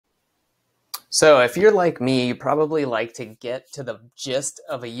So if you're like me, you probably like to get to the gist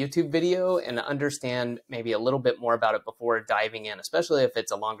of a YouTube video and understand maybe a little bit more about it before diving in, especially if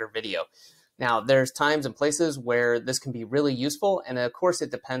it's a longer video. Now, there's times and places where this can be really useful, and of course,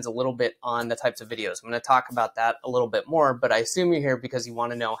 it depends a little bit on the types of videos. I'm going to talk about that a little bit more, but I assume you're here because you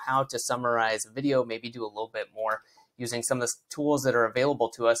want to know how to summarize a video, maybe do a little bit more using some of the tools that are available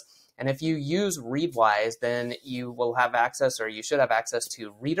to us. And if you use Readwise, then you will have access, or you should have access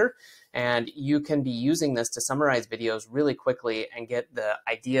to Reader, and you can be using this to summarize videos really quickly and get the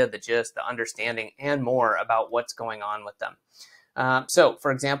idea, the gist, the understanding, and more about what's going on with them. So,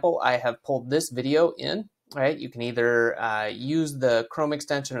 for example, I have pulled this video in, right? You can either use the Chrome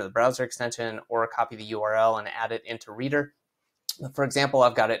extension or the browser extension, or copy the URL and add it into Reader. For example,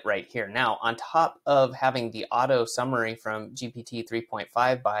 I've got it right here. Now, on top of having the auto summary from GPT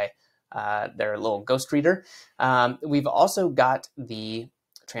 3.5 by their little ghost reader, we've also got the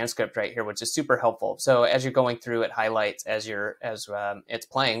transcript right here, which is super helpful. So as you're going through, it highlights as it's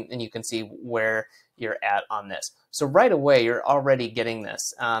playing, and you can see where you're at on this. So right away, you're already getting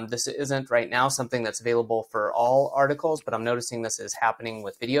this. This isn't right now something that's available for all articles, but I'm noticing this is happening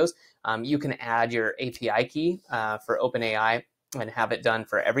with videos. You can add your API key for OpenAI and have it done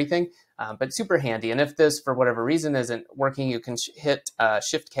for everything, but super handy. And if this, for whatever reason, isn't working, you can hit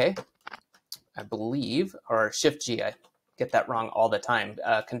Shift-K, I believe, or Shift-G. I get that wrong all the time.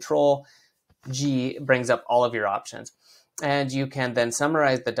 Control-G brings up all of your options. And you can then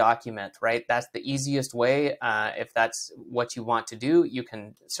summarize the document, right? That's the easiest way. If that's what you want to do, you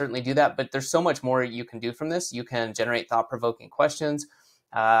can certainly do that. But there's so much more you can do from this. You can generate thought-provoking questions,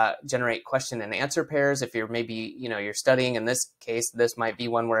 generate question and answer pairs. If you're maybe, you're studying, in this case, this might be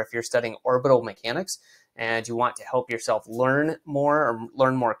one where if you're studying orbital mechanics and you want to help yourself learn more or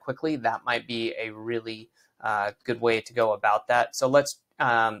learn more quickly, that might be a really good way to go about that. So let's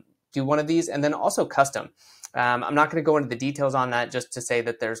do one of these, and then also custom. I'm not going to go into the details on that, just to say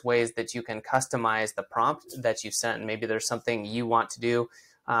that there's ways that you can customize the prompt that you sent. Maybe there's something you want to do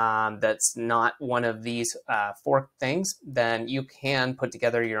that's not one of these four things, then you can put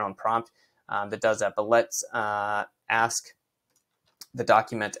together your own prompt that does that. But let's ask the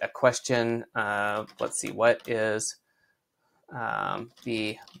document a question. Let's see, what is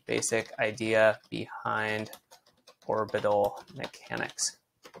the basic idea behind orbital mechanics?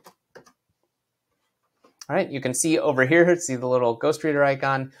 All right, you can see over here, see the little ghost reader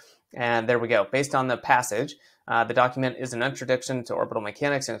icon, and there we go. Based on the passage, the document is an introduction to orbital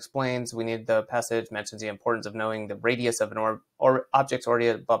mechanics and explains we need the passage, mentions the importance of knowing the radius of an object's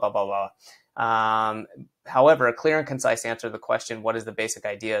orbit, blah, blah, blah, blah. However, a clear and concise answer to the question, what is the basic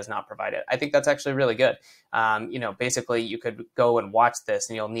idea, is not provided. I think that's actually really good. Basically, you could go and watch this,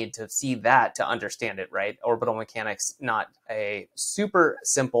 and you'll need to see that to understand it, right? Orbital mechanics, not a super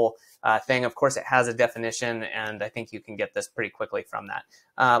simple thing. Of course, it has a definition, and I think you can get this pretty quickly from that.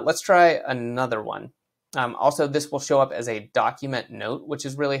 Let's try another one. Also, this will show up as a document note, which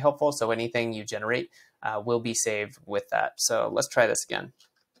is really helpful. So anything you generate will be saved with that. So let's try this again.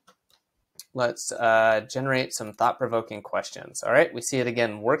 Let's generate some thought-provoking questions. All right, we see it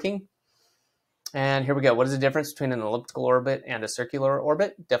again working. And here we go. What is the difference between an elliptical orbit and a circular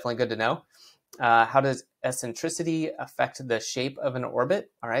orbit? Definitely good to know. How does eccentricity affect the shape of an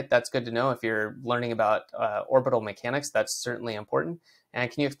orbit? All right, that's good to know. If you're learning about orbital mechanics, that's certainly important.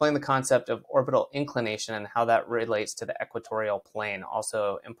 And can you explain the concept of orbital inclination and how that relates to the equatorial plane?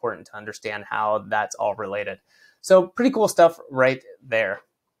 Also important to understand how that's all related. So pretty cool stuff right there.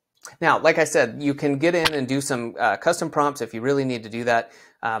 Now, like I said, you can get in and do some custom prompts if you really need to do that.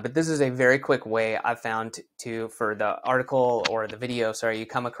 But this is a very quick way I've found for the article or the video, you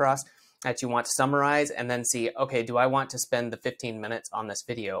come across that you want to summarize and then see, okay, do I want to spend the 15 minutes on this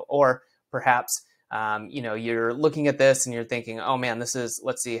video? Or perhaps, you're looking at this and you're thinking, oh man,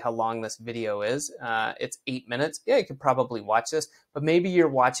 let's see how long this video is. It's 8 minutes. Yeah, you could probably watch this, but maybe you're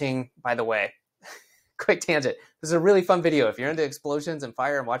watching, by the way, quick tangent. This is a really fun video. If you're into explosions and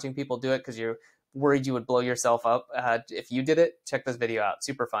fire and watching people do it because you're worried you would blow yourself up if you did it, check this video out.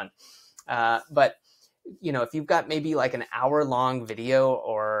 Super fun. But if you've got maybe like an hour-long video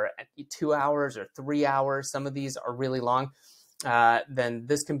or 2 hours or 3 hours, some of these are really long, then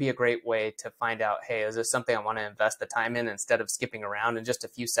this can be a great way to find out, hey, is this something I want to invest the time in instead of skipping around in just a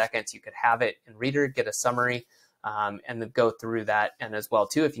few seconds? You could have it in Reader, get a summary, and then go through that. And as well,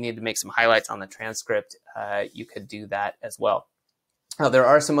 too, if you need to make some highlights on the transcript, you could do that as well. There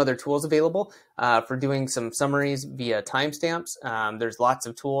are some other tools available for doing some summaries via timestamps. There's lots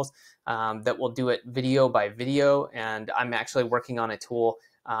of tools that will do it video by video, and I'm actually working on a tool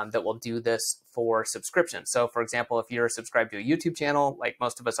that will do this for subscription. So for example, if you're subscribed to a YouTube channel, like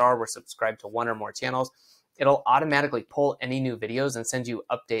most of us are, we're subscribed to one or more channels, it'll automatically pull any new videos and send you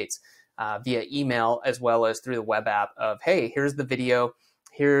updates via email as well as through the web app of, hey, here's the video,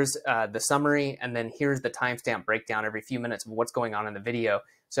 here's the summary, and then here's the timestamp breakdown every few minutes of what's going on in the video.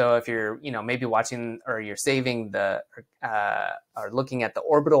 So if you're, maybe watching or you're saving the or looking at the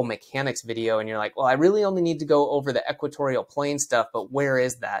orbital mechanics video and you're like, well, I really only need to go over the equatorial plane stuff, but where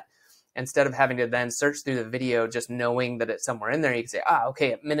is that? Instead of having to then search through the video, just knowing that it's somewhere in there, you can say,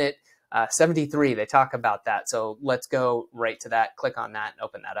 okay, at minute 73, they talk about that. So let's go right to that, click on that and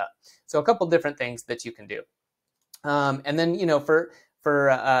open that up. So a couple different things that you can do. And then,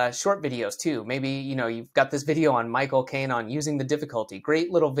 for short videos too, maybe, you've got this video on Michael Caine on using the difficulty,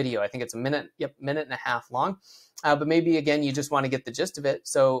 great little video. I think it's a minute and a half long, but maybe again, you just want to get the gist of it.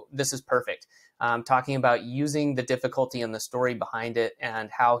 So this is perfect. Talking about using the difficulty and the story behind it and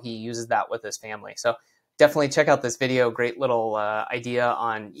how he uses that with his family. So definitely check out this video. Great little idea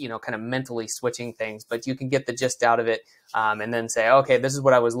on, kind of mentally switching things, but you can get the gist out of it and then say, okay, this is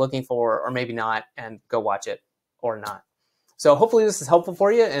what I was looking for, or maybe not, and go watch it or not. So hopefully this is helpful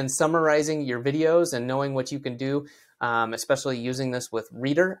for you in summarizing your videos and knowing what you can do, especially using this with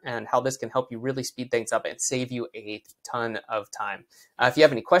Reader and how this can help you really speed things up and save you a ton of time. If you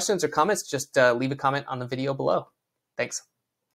have any questions or comments, just leave a comment on the video below. Thanks.